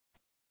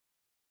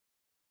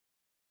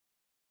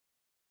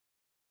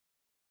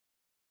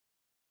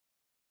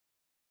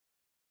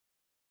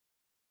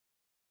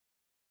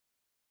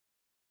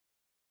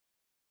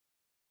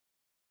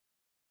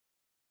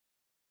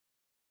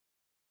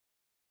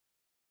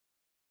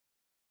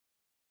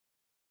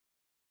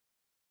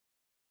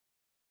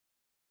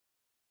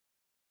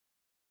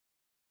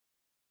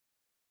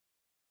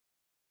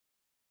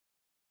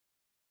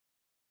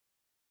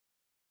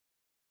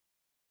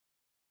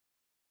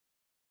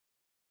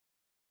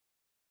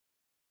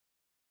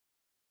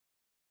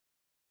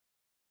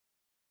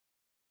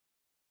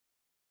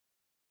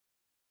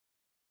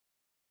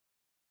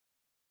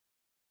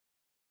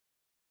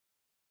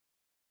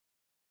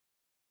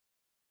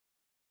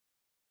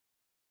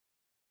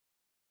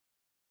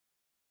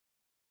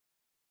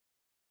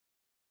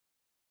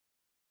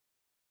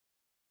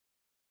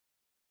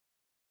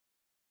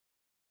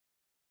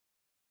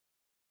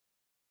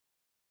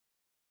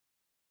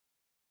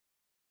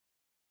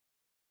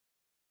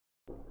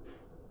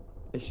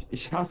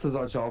Ich hasse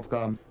solche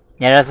Aufgaben.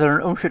 Ja, das ist so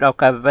eine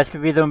Umschüttaufgabe. Weißt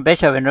du, wie so ein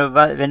Becher, wenn du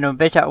einen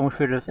Becher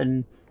umschüttest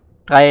in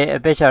drei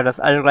Becher, dass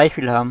alle gleich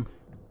viel haben.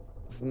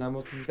 Da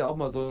muss ich ja auch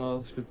mal so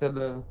eine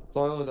spezielle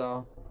Säure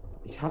da.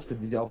 Ich hasse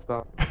diese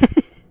Aufgaben.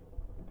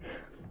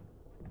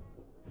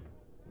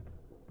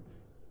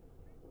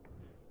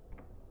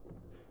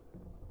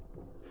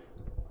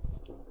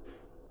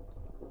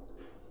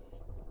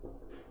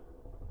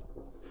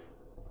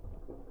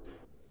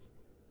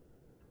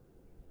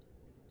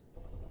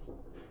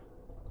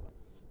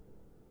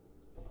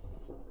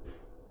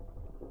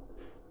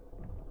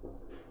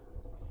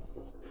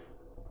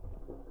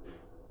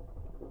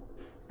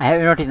 Ich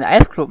habe noch diesen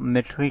Eisklumpen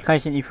mit. Wie kann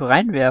ich den nicht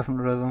reinwerfen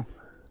oder so?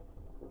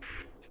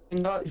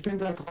 Ich bin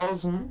da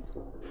draußen.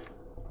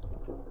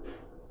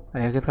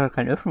 Weil hier gibt halt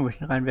keine Öffnung, wo ich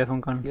den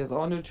reinwerfen kann. Hier ist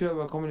auch eine Tür,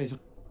 aber komme nicht.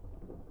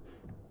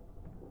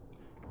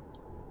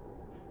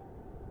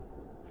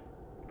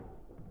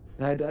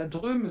 Da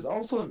drüben ist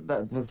auch so.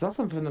 Was ist das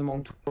denn für eine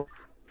Montur?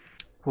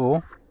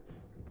 Wo?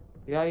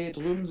 Ja, hier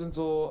drüben sind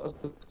so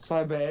also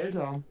zwei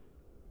Behälter.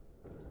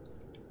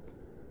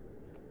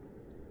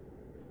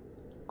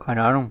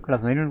 Keine Ahnung.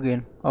 Lass mal hin und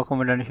gehen. Auch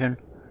kommen wir da nicht hin.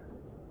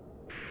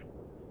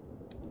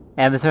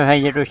 Ja, müssen wir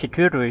halt hier durch die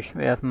Tür durch.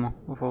 Erstmal.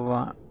 Bevor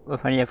wir.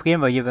 Wahrscheinlich erfrieren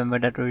wir hier, wenn wir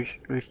da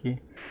durch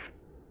die.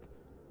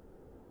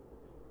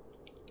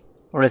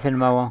 Oder ist hier eine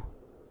Mauer?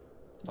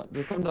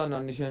 Wir kommen da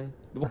noch nicht hin.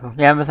 Achso.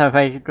 Ja, müssen wir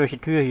vielleicht durch die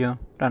Tür hier.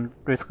 Dann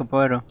durchs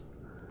Gebäude.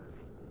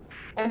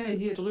 Hey,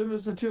 hier drüben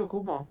ist eine Tür,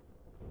 guck mal.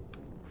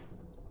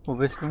 Wo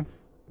bist du?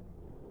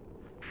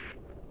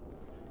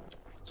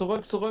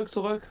 Zurück, zurück,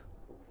 zurück.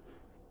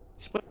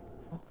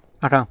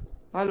 Ach da.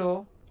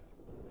 Hallo.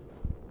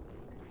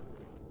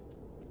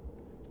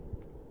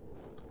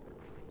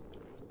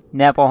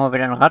 Ne, brauchen wir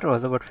wieder ein Rad oder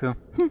sowas für.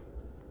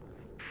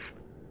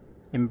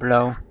 In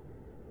Blau.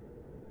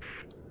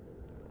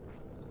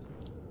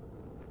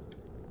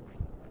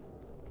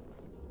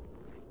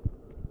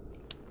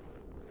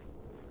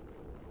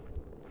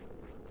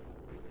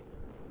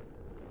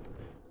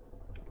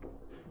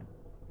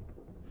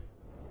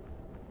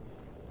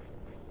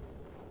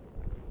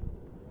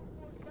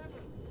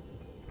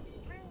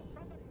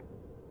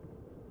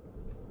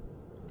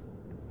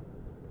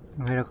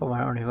 Okay, da kommt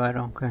man auch nicht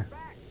weiter, okay.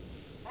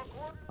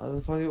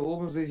 Also von hier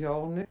oben sehe ich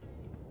auch nicht.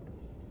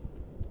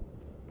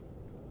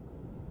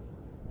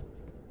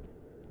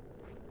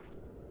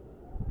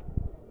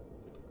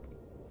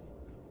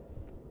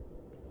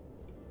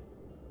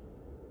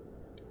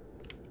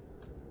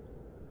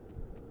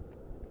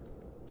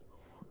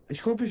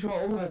 Ich gucke mich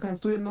mal um, dann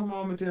kannst du ihn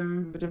nochmal mit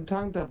dem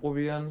Tank da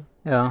probieren.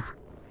 Ja.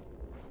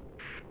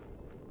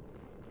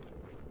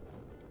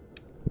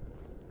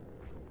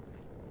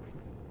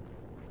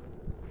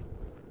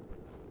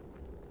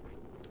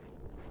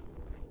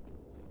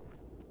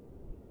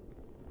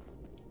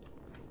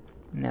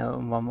 Ja,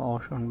 waren wir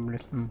auch schon im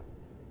letzten.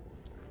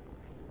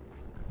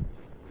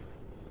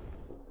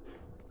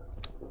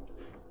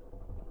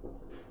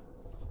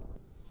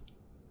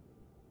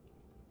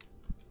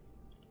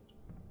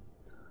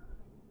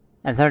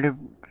 Das ist halt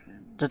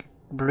das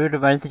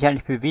Blöde, weil es sich halt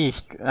nicht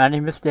bewegt.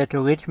 Eigentlich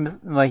theoretisch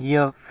müssten wir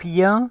hier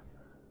 4.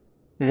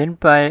 Wir sind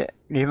bei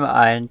Nehme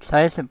 1.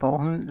 Heißt, wir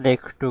brauchen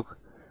 6 Stück.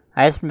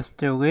 Heißt, müsste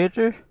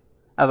theoretisch,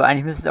 aber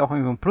eigentlich müsste es auch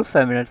irgendwo ein Plus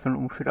sein, wenn das so eine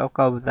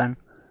Umschnittaufgabe sein.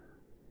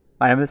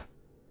 Weil dann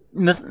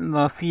müssten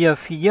wir 4,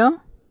 4.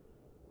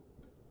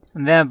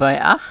 Dann wären wir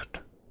bei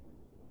 8.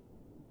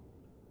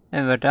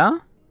 Wären wir da.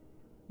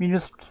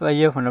 Minus 2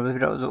 hiervon, aber ist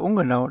wieder so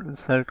ungenau. Das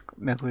ist halt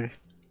merkwürdig.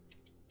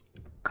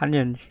 Kann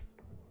ja nicht.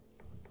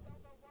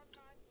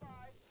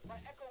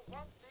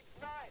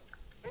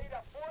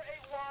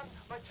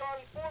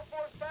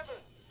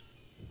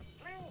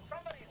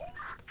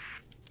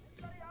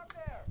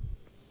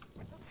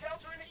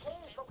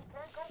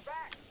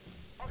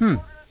 Hm.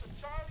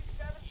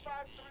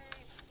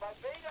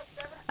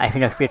 Ich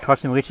finde das Spiel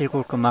trotzdem richtig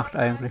gut gemacht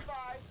eigentlich.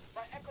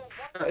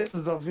 Ja, ist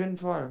es auf jeden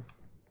Fall.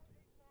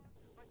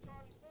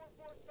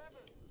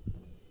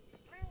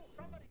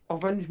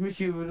 Auch wenn ich mich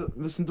hier ein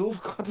bisschen doof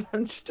gerade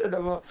anstelle,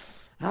 aber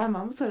ja,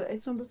 man muss halt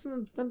echt so ein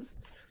bisschen, das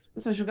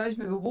ist mir schon gar nicht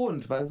mehr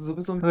gewohnt, weißt du, so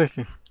bis so ein.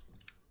 Richtig.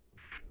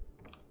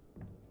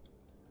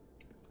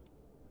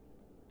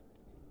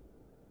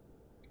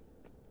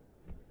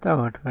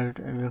 Dauert halt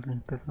wirklich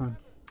ein bisschen.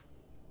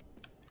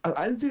 Das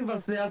Einzige,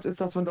 was nervt,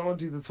 ist, dass man dauernd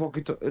dieses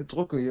Walkie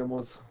drücken hier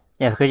muss.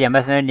 Ja, es könnte ja am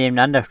besten, wenn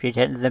nebeneinander steht.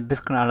 Hätten sie ein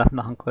bisschen anders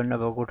machen können,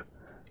 aber gut.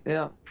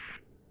 Ja.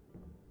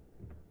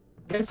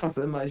 Vergesst das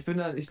immer. Ich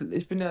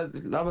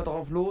laber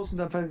drauf los und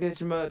dann vergesse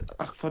ich immer,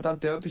 ach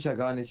verdammt, der hört mich ja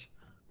gar nicht.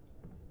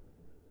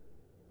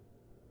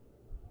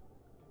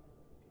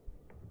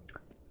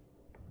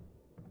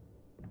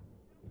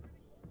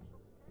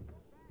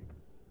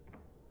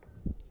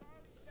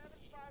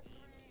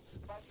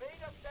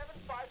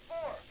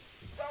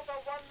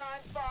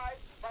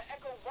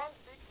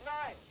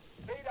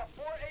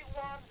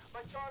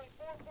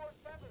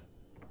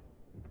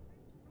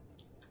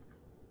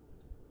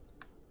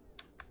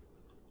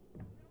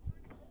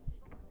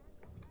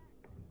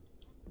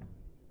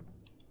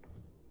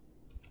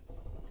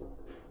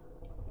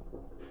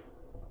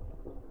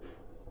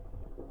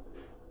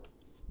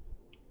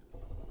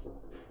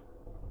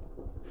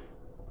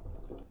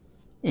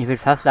 Ich würde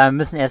fast sagen, wir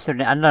müssen erst zu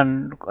den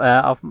anderen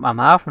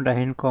am Hafen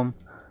dahin kommen.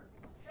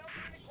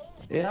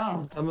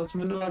 Ja, da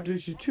müssen wir nur halt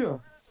durch die Tür.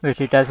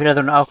 Richtig, da ist wieder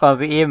so eine Aufgabe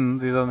wie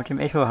eben, wie wir mit dem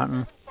Echo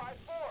hatten.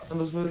 Da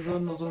müssen wir so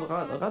ein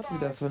Rad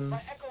wiederfinden.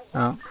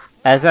 Ja.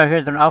 Das wäre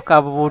wieder so eine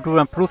Aufgabe, wo du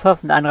dann Plus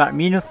hast und der andere hat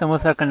Minus, dann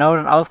musst du halt genau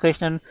dann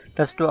ausrechnen,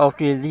 dass du auf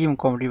die 7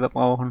 kommst, die wir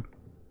brauchen.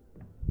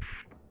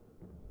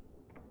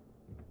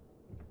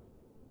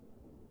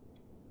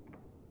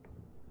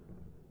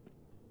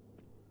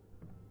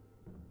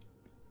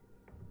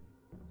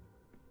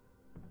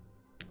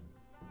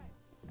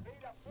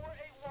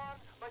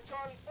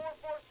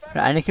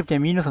 Der eine gibt ja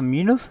Minus und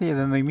Minus, hier,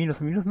 wenn wir Minus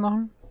und Minus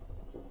machen,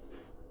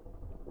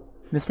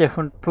 müsste ja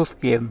schon Plus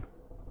geben.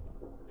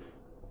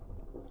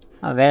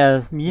 Aber wäre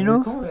das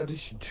Minus, Wie kommen wir ja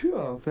durch die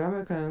Tür? Wir haben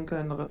ja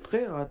kein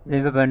Drehrad mehr.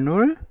 sind wir bei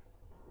 0,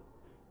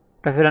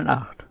 das wäre dann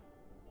 8.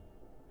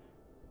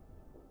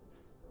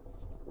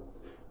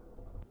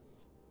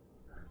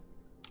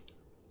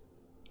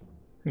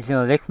 Ich sehe,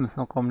 auf 6 müssen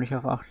wir kommen, nicht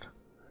auf 8.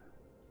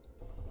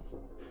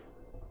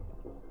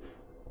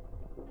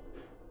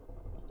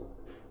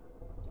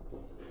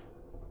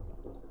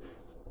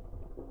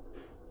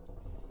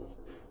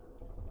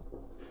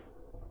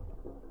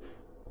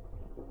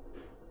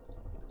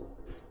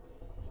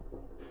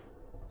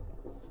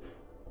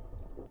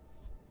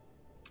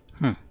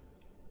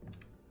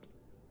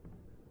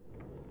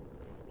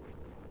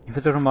 Ich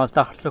versuche mal aufs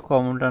Dach zu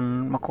kommen und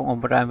dann mal gucken,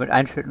 ob wir da mit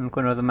einschütten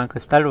können, also mein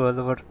Kristall oder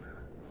sowas.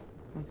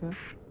 Okay.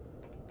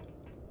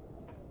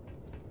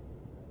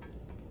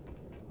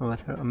 Oder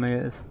was halt immer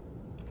hier ist.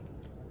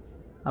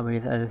 Aber hier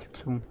ist alles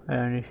zu,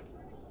 leider nicht.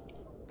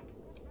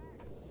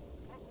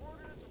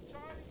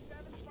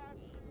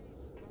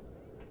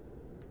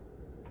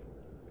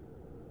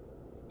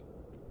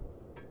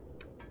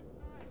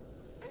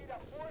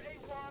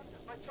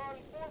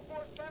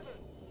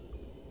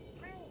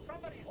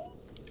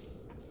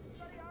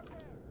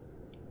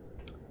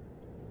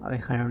 Aber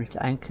ich kann ja nichts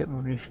einkippen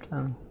und nicht,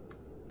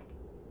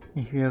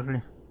 nicht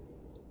wirklich.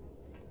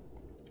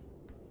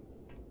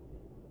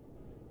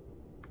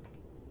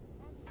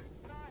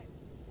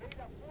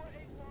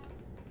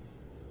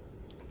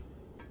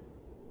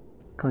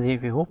 Kann man sie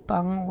irgendwie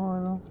hochbacken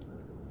oder so?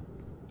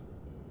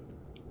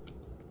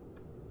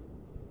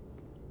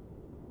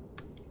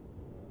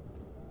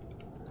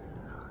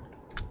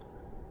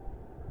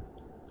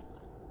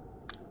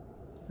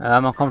 Ja,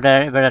 man kommt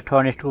da über das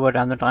Tor nicht drüber, da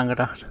haben wir dran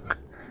gedacht.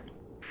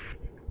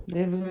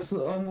 Nee, wir müssen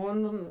irgendwo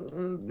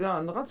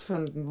ein Rad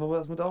finden, wo wir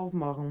das mit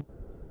aufmachen.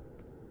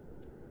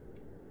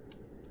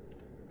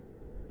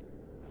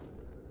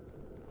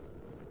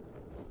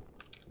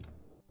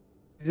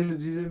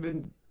 Diese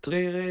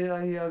Drehräder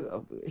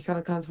hier, ich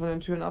kann es von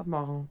den Türen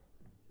abmachen.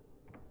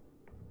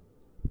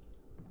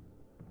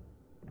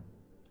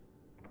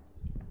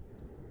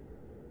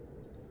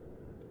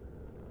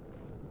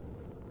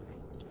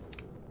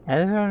 Ja,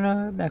 das wäre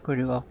eine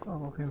merkwürdige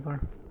Aufgabe auf jeden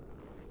Fall.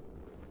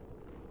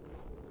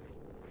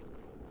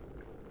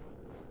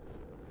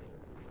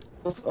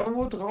 Muss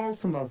irgendwo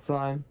draußen was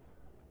sein.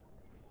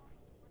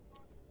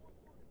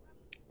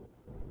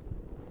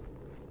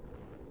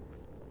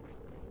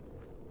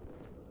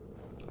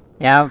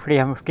 Ja,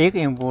 vielleicht am Steg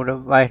irgendwo,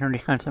 da war ich noch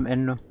nicht ganz am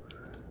Ende.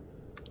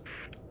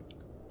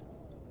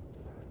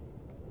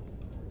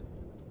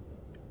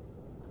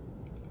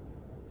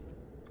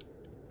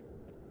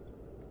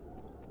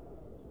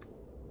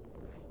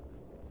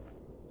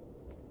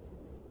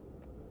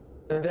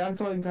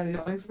 Werkzeugen kann ich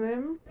auch nichts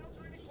nehmen.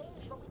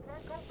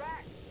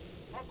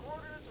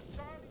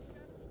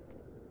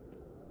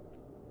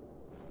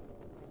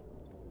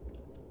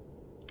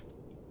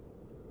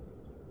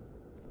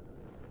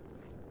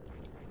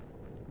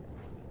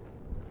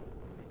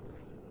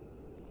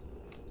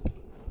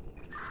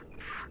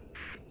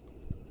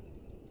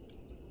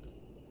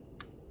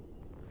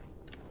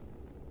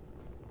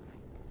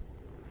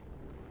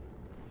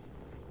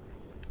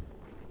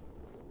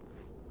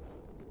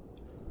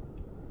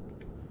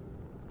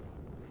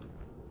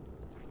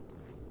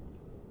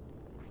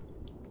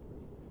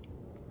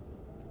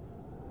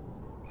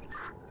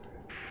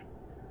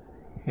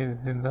 Hier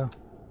sind wir.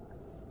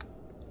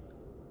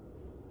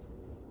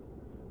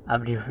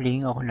 Aber die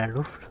fliegen auch in der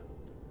Luft.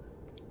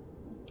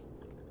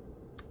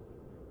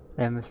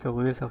 Sehr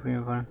mysteriös auf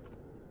jeden Fall.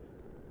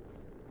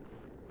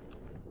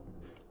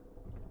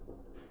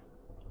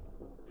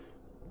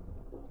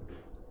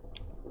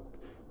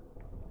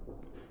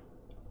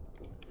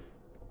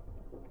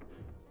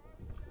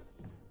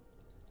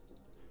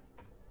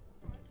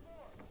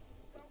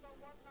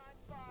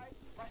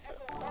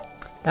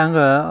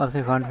 Danke,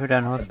 Ossifant, für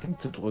deinen Host.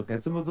 Zu drücken.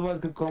 Jetzt sind wir so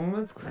weit gekommen.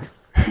 Jetzt.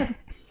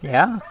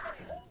 Ja?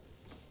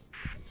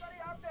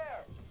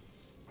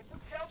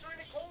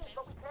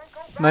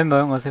 Mein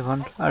Morgen,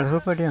 Ossifant. Alles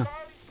gut bei dir?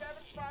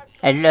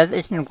 Ey, das ist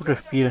echt ein gutes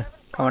Spiel.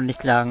 Kann man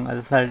nicht sagen. Also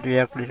es ist halt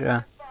wirklich,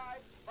 aber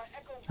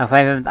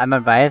vielleicht, wenn man es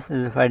einmal weiß,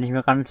 ist es vielleicht nicht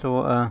mehr ganz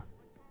so,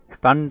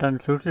 spannend dann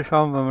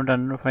zuzuschauen, weil man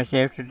dann vielleicht die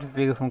Hälfte des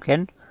Weges schon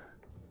kennt.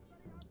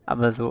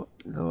 Aber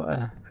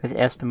fürs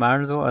erste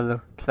Mal so, also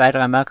 2,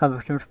 3 Mal kann man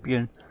bestimmt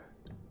spielen.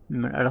 Wenn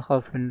man alles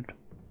rausfindet.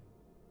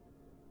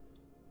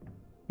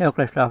 Ja, auch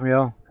gleich schlafen,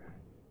 ja.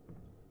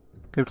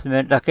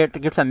 Da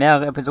gibt's ja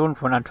mehrere Episoden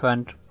von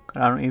anscheinend.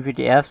 Keine Ahnung, irgendwie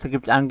die erste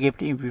gibt's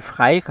angeblich irgendwie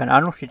frei, keine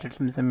Ahnung, steht jetzt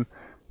mit dem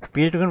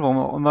Spiel drin, warum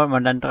auch immer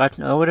man dann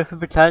 13 Euro dafür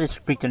bezahlt, das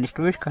fliegt ja nicht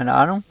durch, keine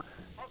Ahnung.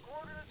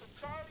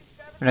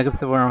 Und da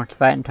gibt's ja wohl noch einen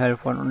zweiten Teil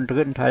von und einen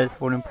dritten Teil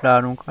ist wohl in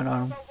Planung, keine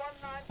Ahnung.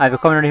 Aber wir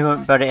kommen noch nicht mal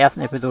bei der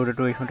ersten Episode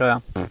durch, von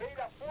daher.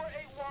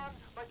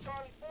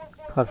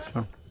 Passt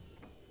schon.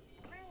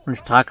 Und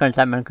ich trage ganz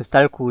einmal eine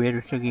Kristallkugel hier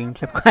durch die Gegend.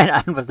 Ich habe keine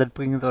Ahnung, was das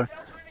bringen soll.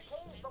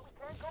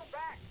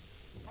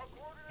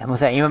 Er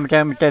muss ja jemand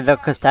mit dieser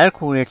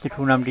Kristallkugel jetzt zu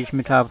tun haben, die ich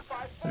mit habe.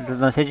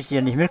 Sonst hätte ich die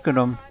ja nicht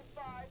mitgenommen.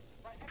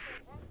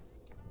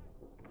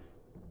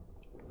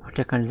 Macht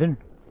ja keinen Sinn.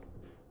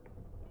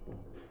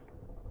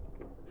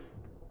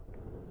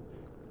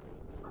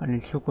 Kann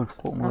in die Zukunft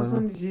gucken oder Kannst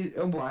so. du die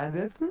irgendwo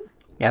einsetzen?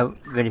 Ja,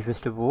 wenn ich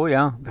wüsste wo,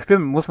 ja.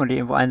 Bestimmt muss man die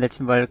irgendwo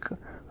einsetzen, weil...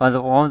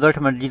 Also warum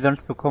sollte man die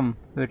sonst bekommen?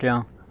 Würde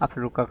ja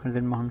absolut gar keinen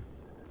Sinn machen.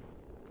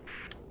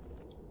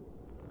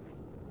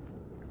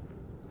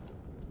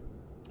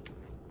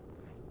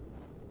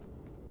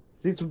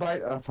 Siehst du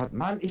beide...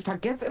 Mann, ich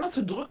vergesse immer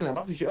zu drücken, dann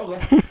mach ich irre.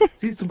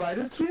 Siehst du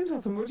beide Streams?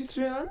 Hast du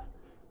Multistream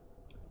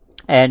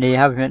an? Nee,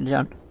 habe ich mir nicht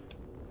an.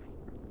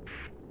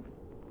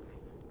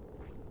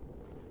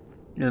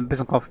 Ein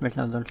bisschen Kopfschmerzen,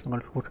 ansonsten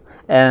ganz gut.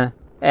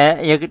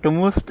 Du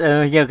musst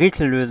hier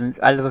Rätsel lösen,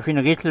 also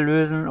verschiedene Rätsel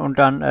lösen und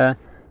dann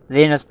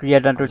sehen, dass du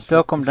ja dann durchs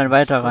Tor kommst und dann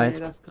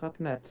weiterreist. Das ist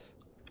gerade nett.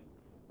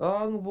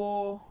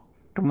 Irgendwo...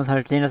 Du musst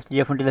halt sehen, dass du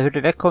ja von dieser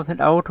Hütte wegkommst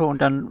mit Auto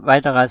und dann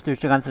weiterreist durch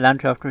die ganze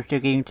Landschaft, durch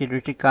die Gegend, hier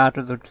durch die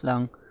Karte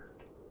sozusagen.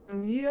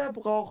 Hier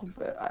braucht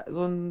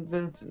so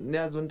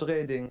ein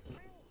Drehding.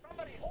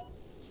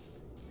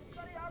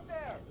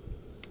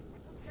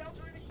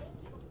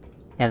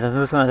 Ja, sonst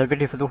müssen wir halt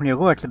wirklich versuchen, hier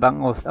rüber zu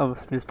banken aus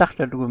das Dach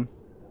da drüben.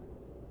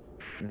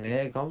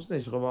 Nee, kommst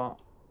nicht rüber.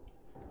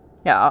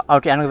 Ja, auf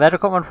die andere Seite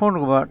kommt man schon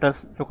rüber.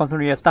 Du kommst nur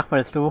nicht das Dach,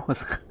 weil es zu hoch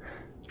ist.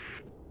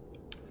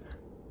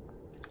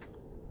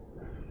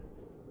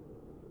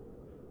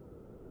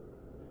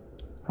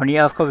 Von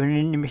hier aus komme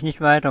ich nämlich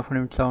nicht weiter von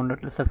dem Zaun,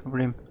 das ist das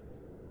Problem.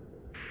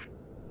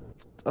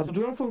 Also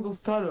du hast so ein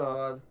Kristall oder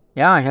was?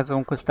 Ja, ich habe so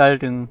ein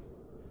Kristallding.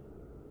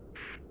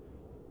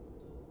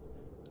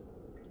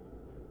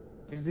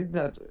 Wie sieht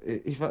das?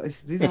 Ich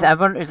sehe Ist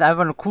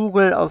einfach eine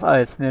Kugel aus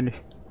Eis, mehr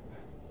nicht.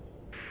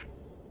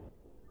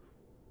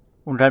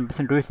 Und dann ein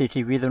bisschen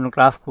durchsichtig, wie so eine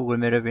Glaskugel,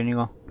 mehr oder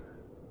weniger.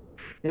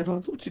 Ja,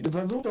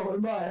 versucht auch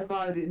überall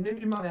mal, nimm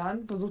die mal in die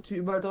Hand, versucht die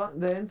überall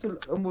dran,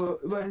 irgendwo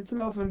überall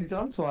hinzulaufen und die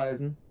dran zu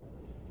halten.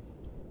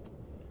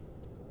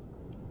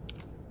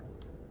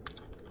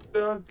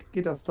 Ja,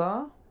 geht das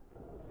da?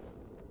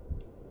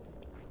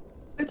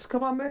 Mit, komm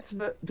mal mit.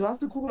 Du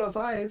hast eine Kugel aus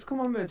Eis, komm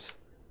mal mit.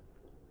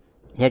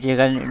 Ich hätte hier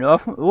gerade in den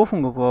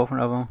Ofen geworfen,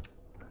 aber...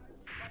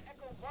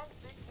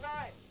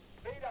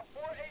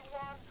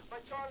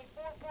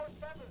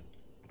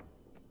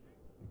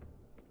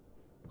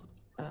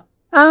 Ja.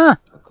 Ah!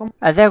 Komm,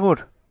 Sehr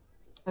gut.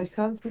 vielleicht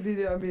kannst du die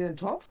dir irgendwie in den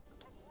Topf?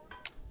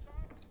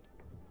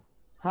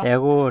 Sehr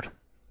gut.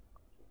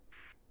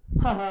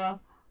 Haha.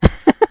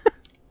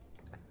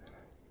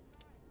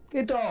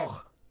 Geht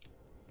doch.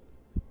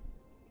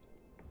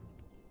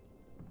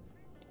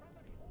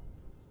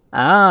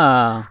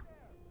 Ah.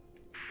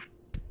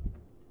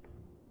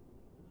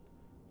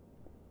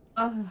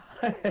 Da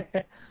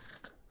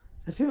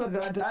fiel mir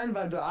gerade ein,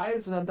 weil du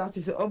Eis und dann dachte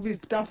ich so, irgendwie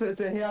dafür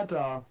ist er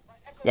härter.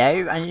 Ja,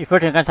 ich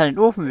wollte den ganzen Tag in den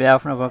Ofen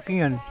werfen, aber ging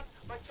ja nicht.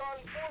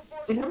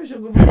 Ich habe mich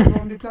schon gewundert,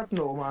 warum die Platten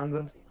da oben an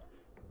sind.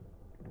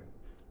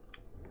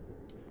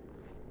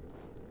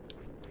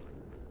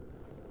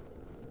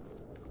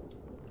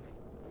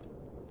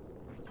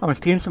 Aber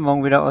streamst du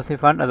morgen wieder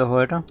Ossifant, also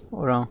heute?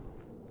 Oder?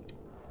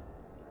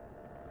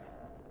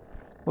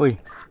 Ui.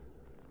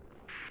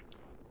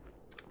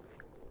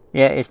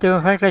 Ja, jetzt dürfen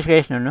wir vielleicht gleich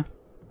rechnen, ne?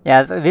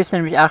 Ja, es ist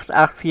nämlich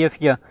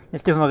 8844.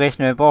 Jetzt dürfen wir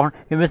rechnen.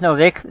 Wir müssen auf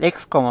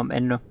 6 kommen am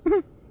Ende.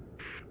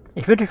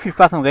 Ich wünsche viel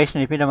Spaß beim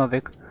Rechnen, ich bin da mal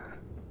weg.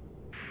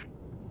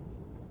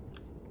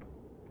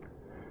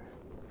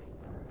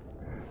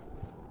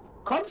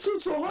 Kommst du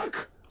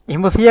zurück? Ich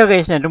muss hier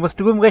rechnen, du musst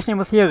drüben rechnen, ich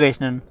muss hier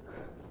rechnen.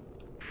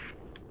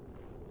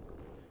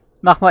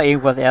 Mach mal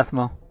irgendwas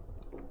erstmal.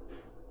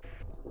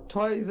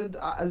 Toll, sind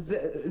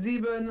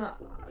 7,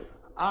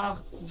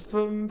 8,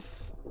 5.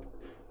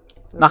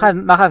 Mach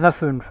einfach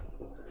 5.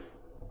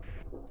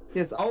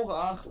 Jetzt auch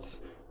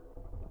 8,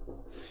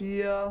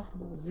 4,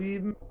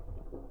 7.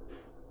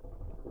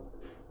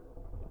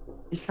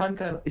 Ich kann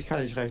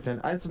nicht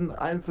rechnen. 1 und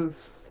 1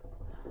 ist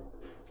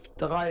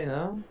 3,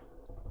 ne?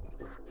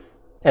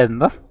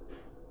 Was?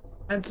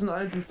 1 und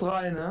 1 ist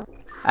 3, ne?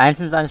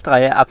 1 und 1,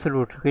 3, ja,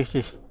 absolut,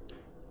 richtig.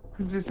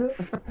 Siehst du?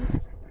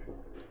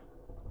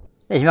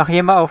 Ich mache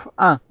hier mal auf.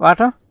 Ah,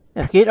 warte.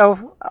 Es geht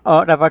auf.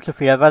 Oh, da war zu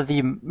viel, da war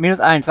 7. Minus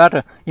 1,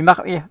 warte.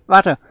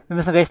 Warte, wir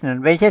müssen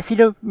rechnen. Wenn ich jetzt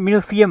viele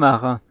minus 4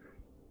 mache.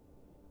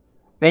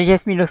 Wenn ich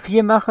jetzt minus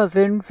 4 mache,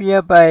 sind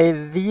wir bei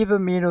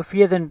 7, minus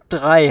 4 sind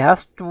 3.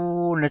 Hast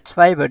du eine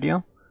 2 bei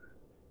dir?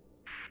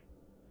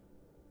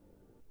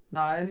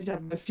 Nein, ich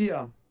habe eine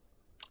 4.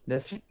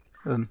 Der 4.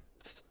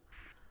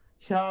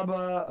 Ich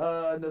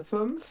habe eine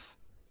 5,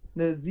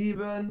 eine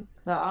 7,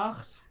 eine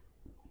 8.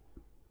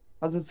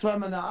 Also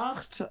zweimal eine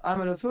 8,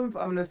 einmal eine 5,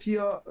 einmal eine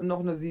 4 und noch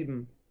eine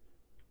 7.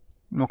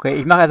 Okay,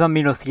 ich mache erstmal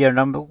 -4 und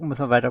dann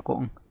müssen wir weiter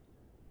gucken.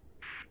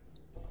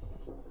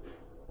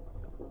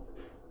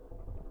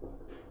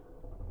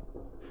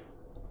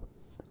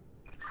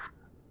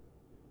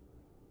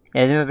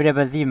 Ja, sind wir wieder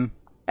bei 7.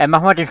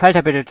 Mach mal den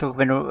Schalter bitte zurück,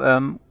 wenn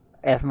du,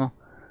 erstmal.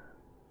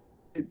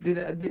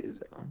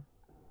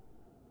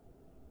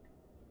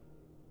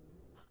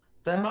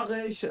 Dann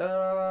mache ich,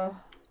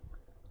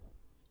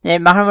 Ne,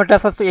 mach nur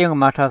das, was du eben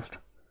gemacht hast.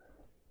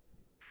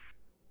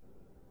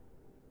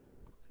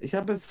 ich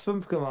habe jetzt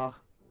 5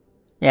 gemacht.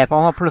 Ja,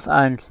 brauchen wir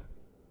 +1.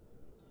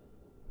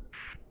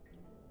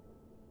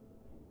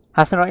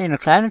 Hast du noch eine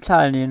kleine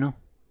Zahl, ne?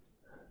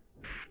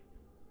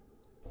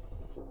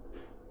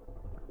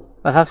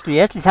 Was hast du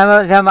jetzt? Jetzt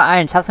haben wir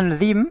 1. Hast du eine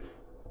 7?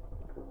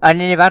 Ah,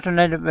 nee, warte,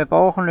 ne, wir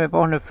brauchen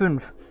eine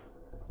 5.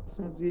 Das ist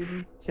eine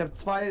 7. Ich habe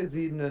 2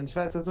 Siebenen. Ich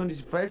weiß jetzt nur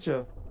nicht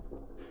welche.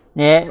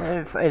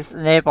 Nee,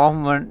 nee,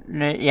 brauchen wir,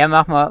 ne, ja,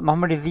 mach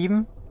mal die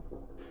 7.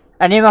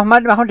 Ah, nee, mach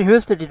mal die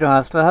höchste, die du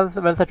hast. Was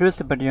ist das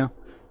höchste bei dir?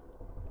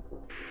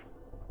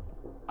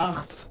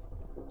 8.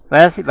 War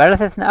das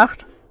jetzt eine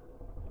 8?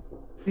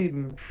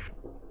 7.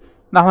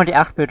 Mach mal die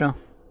 8 bitte.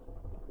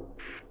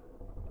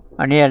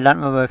 Ah, nee, dann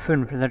landen wir bei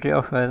 5. Das ist natürlich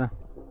auch scheiße.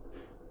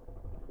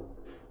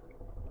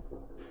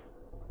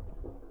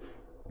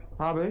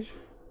 Habe ich.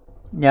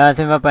 Ja,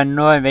 sind wir bei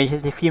 9. Wenn ich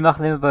jetzt die 4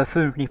 mache, sind wir bei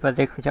 5, nicht bei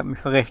 6. Ich habe mich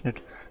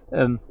verrechnet.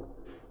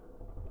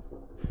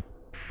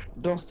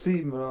 Doch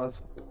 7 oder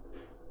was?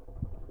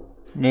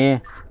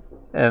 Nee.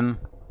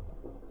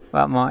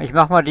 Warte mal. Ich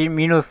mach mal die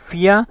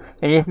 -4.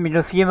 Wenn ich jetzt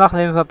 -4 mache,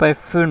 sind wir bei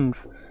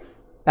 5.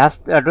 Du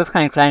hast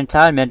keine kleine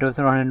Zahl mehr. Du hast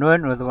nur noch eine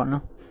 9 oder so,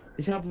 ne?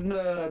 Ich habe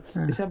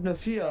eine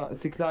 4.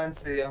 Ist die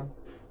kleinste hier.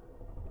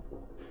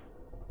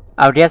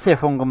 Aber die hast du ja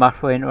schon gemacht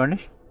vorhin, oder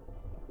nicht?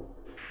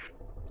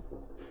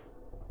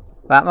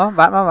 Warte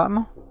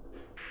mal.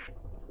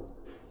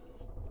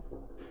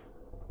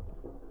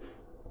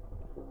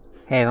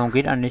 Hey, warum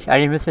geht das nicht?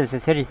 Eigentlich müsste es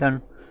jetzt fertig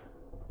sein.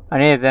 Ah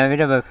ne, wir wären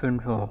wieder bei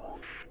 5. Oh.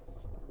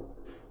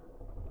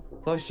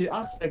 Soll ich die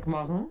 8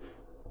 wegmachen?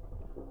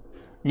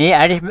 Nee,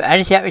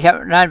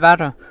 nein,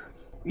 warte.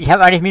 Ich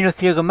habe eigentlich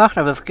 -4 gemacht,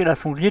 aber das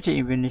funktionierte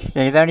irgendwie nicht.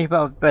 Die wären nicht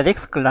bei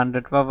 6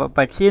 gelandet, weil wir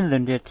bei 10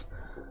 sind jetzt.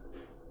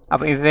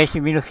 Aber wenn ich die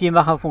 -4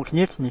 mache,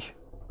 funktioniert's nicht.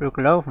 Blöd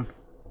gelaufen.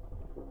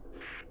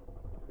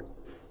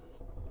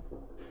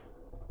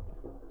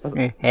 Was?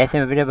 Nee, jetzt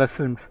sind wir wieder bei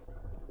 5.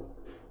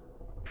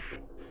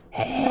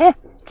 Hä?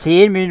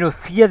 10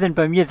 -4 sind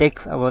bei mir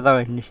 6, aber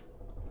sag ich nicht.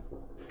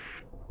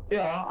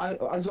 Ja,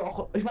 also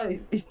auch, ich meine,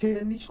 ich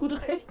kenne nicht gut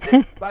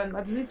rechnen,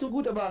 also nicht so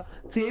gut, aber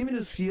 10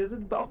 minus 4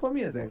 sind auch bei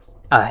mir 6.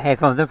 Ah, hey,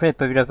 warum sind wir jetzt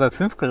wieder bei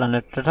 5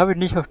 gelandet? Das habe ich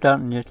nicht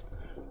verstanden jetzt.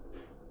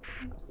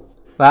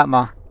 Warte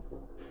mal.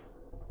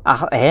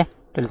 Ach, hä?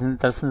 Das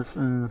ist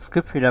ein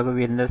Skriptfehler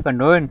gewesen, das ist bei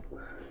 9.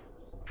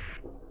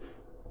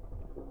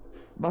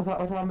 Was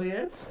haben wir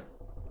jetzt?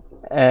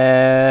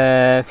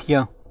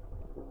 4.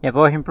 Ja,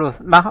 brauche ich ihn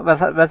bloß.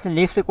 Was ist die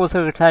nächste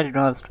größere Zahl, die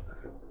du hast?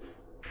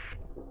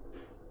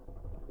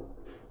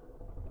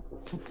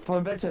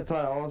 Von welcher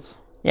Zahl aus?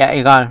 Ja,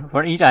 egal,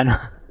 von irgendeiner.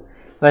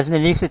 Was ist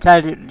die nächste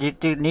Zahl,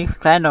 die nächste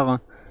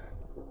kleinere?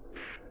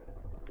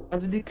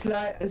 Also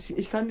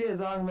ich kann dir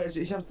sagen,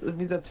 welche. Ich habe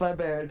wie gesagt 2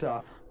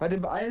 Behälter. Bei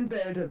dem einen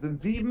Behälter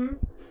sind 7,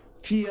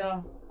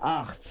 4,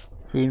 8.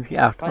 7,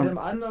 4, 8. Bei dem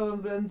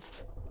anderen sind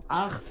es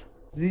 8,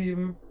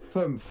 7,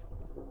 5.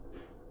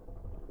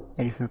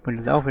 Ja, die 5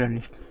 bringt das auch wieder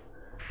nichts.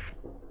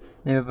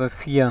 Nehmen wir bei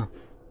 4.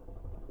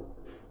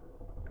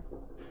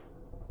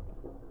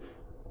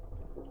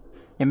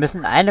 Wir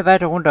müssen eine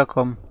weiter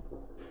runterkommen.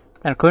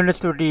 Dann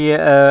könntest du die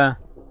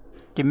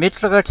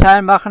mittlere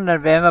Zahl machen,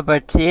 dann wären wir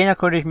bei 10, dann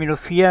könnte ich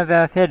 -4, dann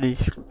wäre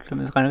fertig.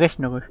 Zumindest rein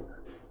rechnerisch.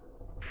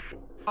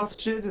 Was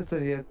steht es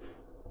denn jetzt?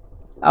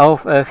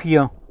 Auf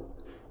 4.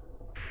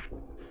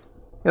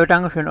 Jo,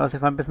 dankeschön,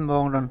 Ossifant, bis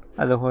morgen dann.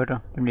 Also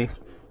heute,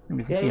 demnächst.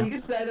 Ja, hier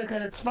gibt es leider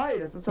keine 2,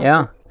 das ist das.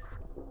 Ja.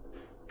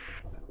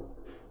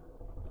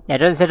 Ja,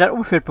 das ist ja das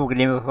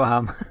Umschaltproblem, was wir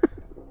haben.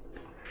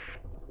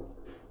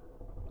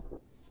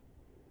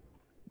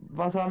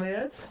 Was haben wir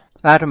jetzt?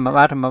 Warte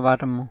mal.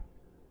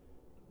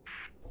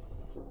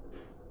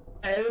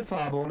 11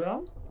 habe, oder?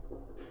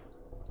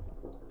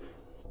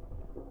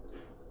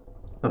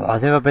 Boah,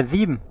 sind wir bei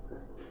 7.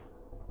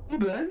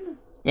 7?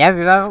 Ja,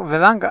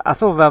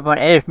 achso, wir waren bei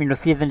 11,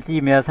 -4 sind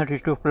 7, ja, das ist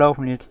natürlich doof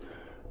gelaufen jetzt.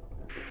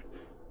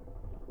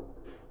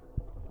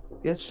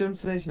 Jetzt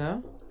stimmt's nicht,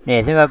 ne? Ne,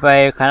 jetzt sind wir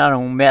bei, keine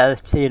Ahnung, mehr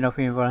als 10 auf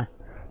jeden Fall.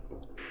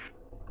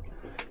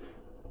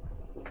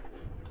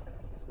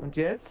 Und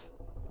jetzt?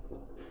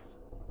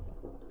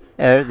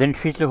 Sind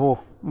viel zu hoch.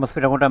 Muss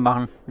wieder runter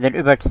machen. Sind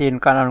über 10,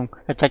 keine Ahnung.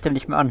 Er zeigt ja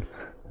nicht mehr an.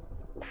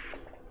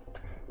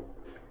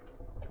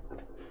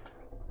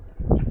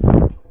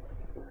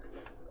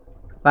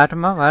 Warte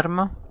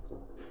mal.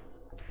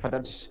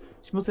 Verdammt,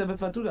 ich muss ja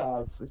wissen, was du da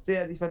hast. Ich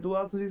sehe ja nicht, was du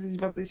hast, du siehst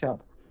nicht, was ich hab.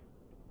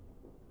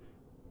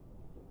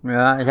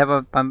 Ja, ich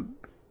habe beim...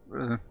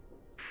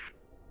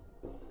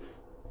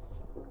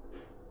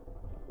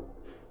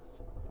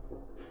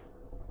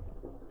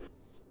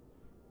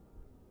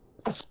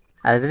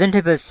 Also wir sind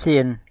hier bei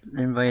 10,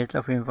 nehmen wir jetzt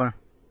auf jeden Fall.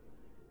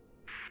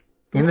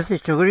 Hier müsste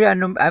ich theoretisch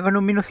einfach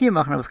nur minus 4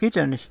 machen, aber das geht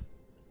ja nicht.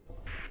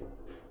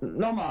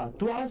 Nochmal,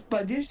 du hast,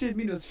 bei dir steht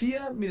minus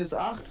 4, minus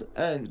 8,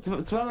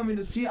 zweimal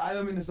minus 4,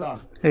 einmal minus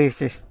 8.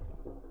 Richtig.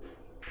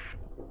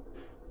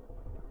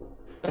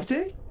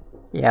 Richtig?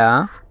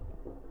 Ja.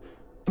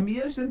 Bei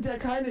mir sind ja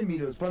keine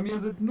Minus, bei mir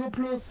sind nur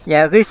Plus.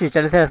 Ja, richtig,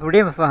 das ist ja das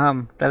Problem, was wir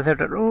haben. Das ist ja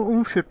das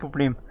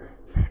Umschnittproblem.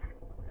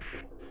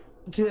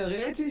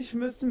 Theoretisch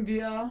müssen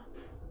wir...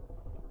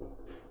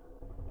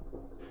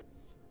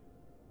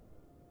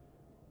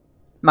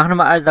 Mach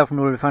nochmal alles auf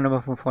 0, wir fangen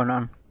aber von vorne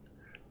an.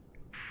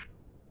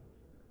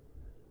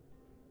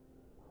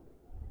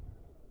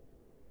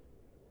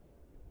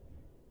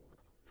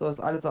 So ist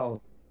alles aus.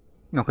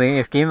 Okay,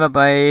 jetzt stehen wir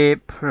bei...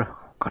 Oh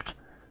Gott,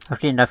 was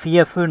stehen da?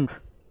 4,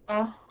 5.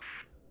 Ja.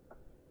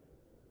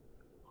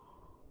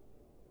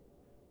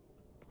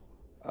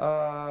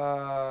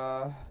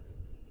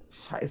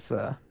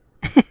 Scheiße.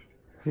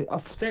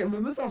 Wir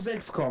müssen auf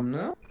 6 kommen,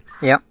 ne?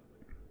 Ja.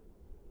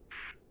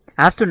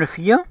 Hast du eine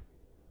 4?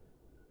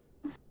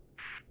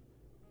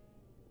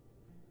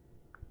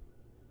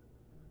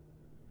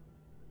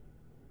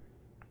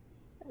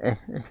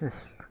 Es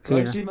ist Soll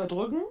okay. ich die mal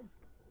drücken?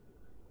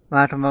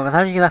 Warte mal, was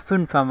hatte ich gesagt?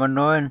 5 haben wir,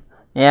 9.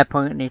 Ja,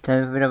 bringt nichts,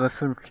 dann sind wir wieder bei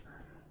 5.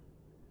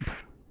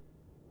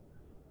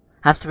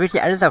 Hast du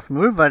wirklich alles auf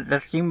 0? Weil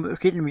das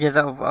steht nämlich jetzt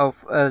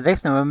auf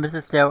 6, aber müsste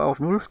es ja auf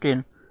 0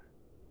 stehen.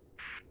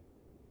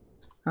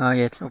 Ah,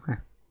 jetzt, okay.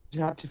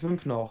 Ich hab die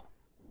 5 noch.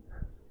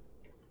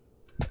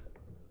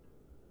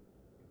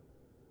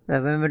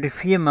 Da werden wir die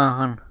 4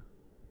 machen.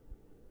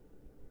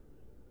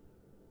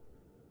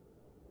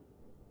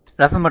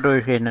 Lass uns mal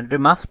durchreden. Du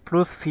machst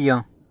plus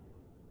 4.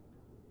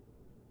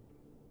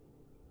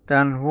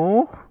 Dann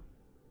hoch.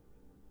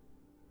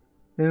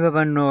 Sind wir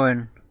bei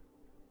 9.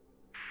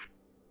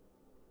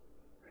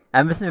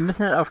 Aber wir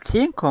müssen halt auf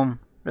 10 kommen.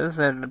 Das ist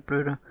halt das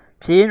Blöde.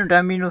 10 und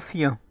dann minus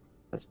 4.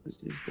 Was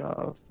bis ich da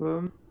auf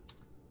 5.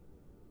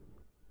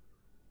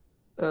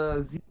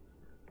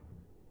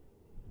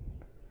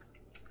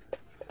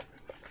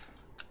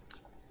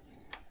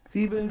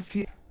 7,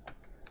 4.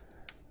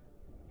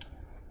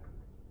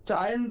 Auf der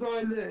einen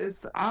Säule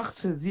ist 8,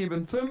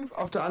 7, 5,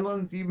 auf der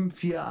anderen 7,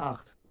 4,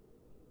 8.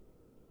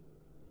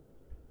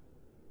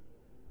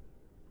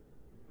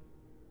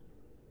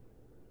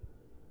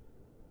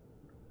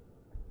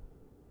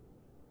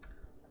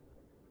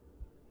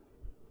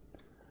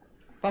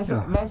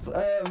 Ja.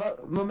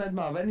 Moment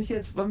mal, wenn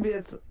wir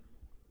jetzt...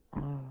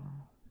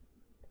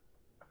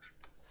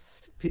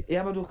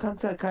 Ja, aber du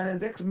kannst ja keine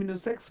 6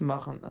 minus 6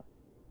 machen.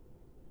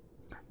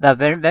 Da,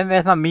 wenn wir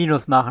jetzt mal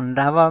Minus machen,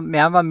 da haben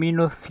wir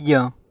minus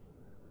 4.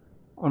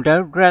 Und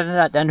dann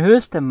du dein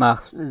höchste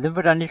machst, sind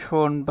wir dann nicht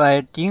schon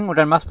bei Ding und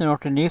dann machst du noch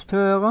die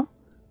nächsthöhere?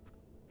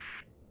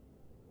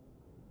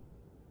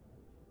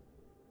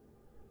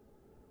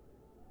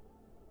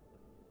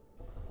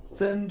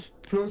 Sind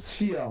plus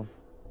 4.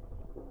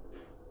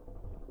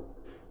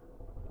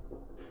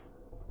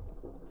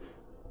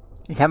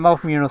 Ich habe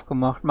auf Minus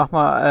gemacht. Mach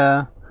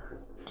mal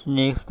die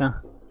nächste.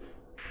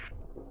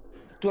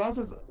 Du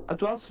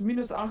hast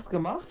minus 8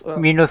 gemacht? Oder?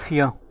 Minus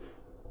 4.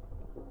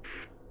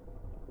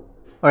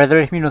 Oder soll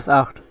ich minus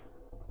 8?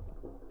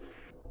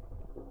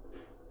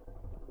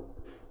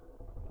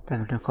 Das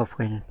mit dem Kopf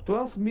reden. Du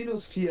hast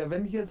minus 4.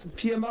 Wenn ich jetzt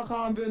 4 mache,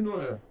 haben wir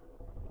 0.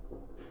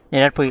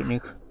 Ja, das bringt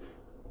nichts.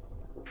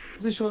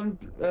 Muss ich schon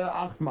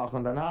 8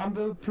 machen, dann haben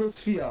wir plus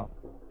 4.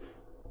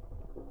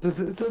 Das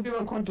ist so wie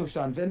beim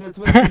Kontostand. Wenn du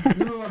zum Beispiel,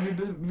 nehmen wir mal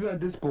wie bei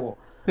Dispo.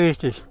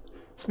 Richtig.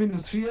 Das ist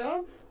minus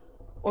 4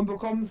 und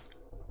bekommst,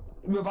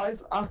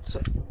 Überweis 8,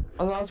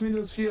 also hast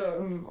minus 4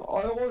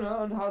 Euro,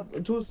 ne,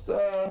 und tust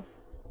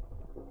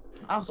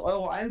 8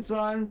 Euro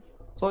einzahlen,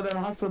 so,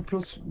 dann hast du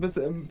plus,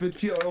 mit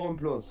 4 Euro im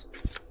Plus.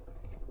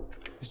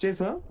 Verstehst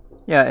du?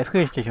 Ja, ist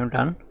richtig. Und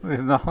dann? Wir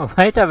machen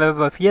weiter, wenn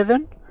wir bei 4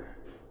 sind.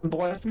 Dann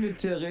bräuchten wir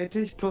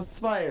theoretisch plus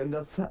 2 und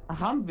das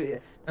haben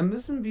wir. Dann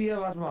müssen wir,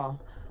 warte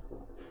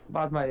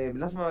mal eben,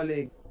 lass mal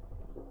überlegen.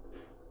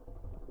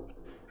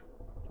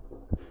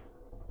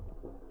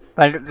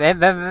 Weil, wenn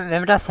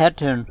wir das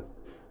hätten,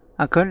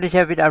 dann könnte ich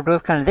ja wieder, aber du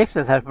hast keine 6,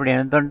 das ist halt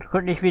Problem. Sonst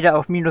könnte ich wieder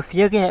auf minus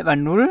 4 gehen, hätte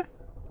man 0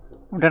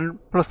 und dann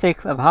plus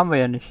 6, aber haben wir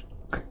ja nicht.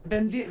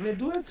 Wenn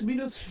du jetzt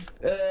minus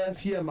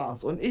 4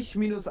 machst und ich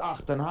minus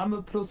 8, dann haben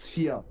wir plus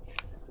 4.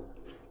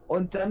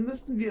 Und dann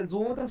müssten wir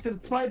so, dass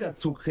wir 2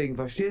 dazu kriegen,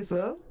 verstehst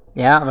du?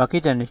 Ja, aber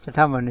geht ja nicht, das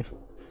haben wir nicht.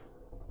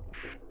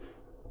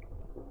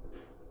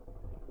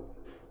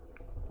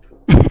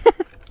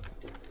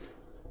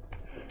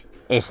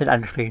 Echt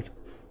anstrengend.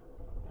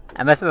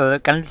 Aber es ist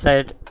die ganze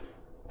Zeit.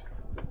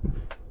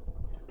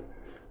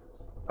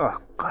 Oh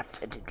Gott,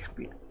 das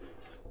Spiel.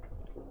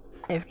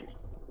 Heftig.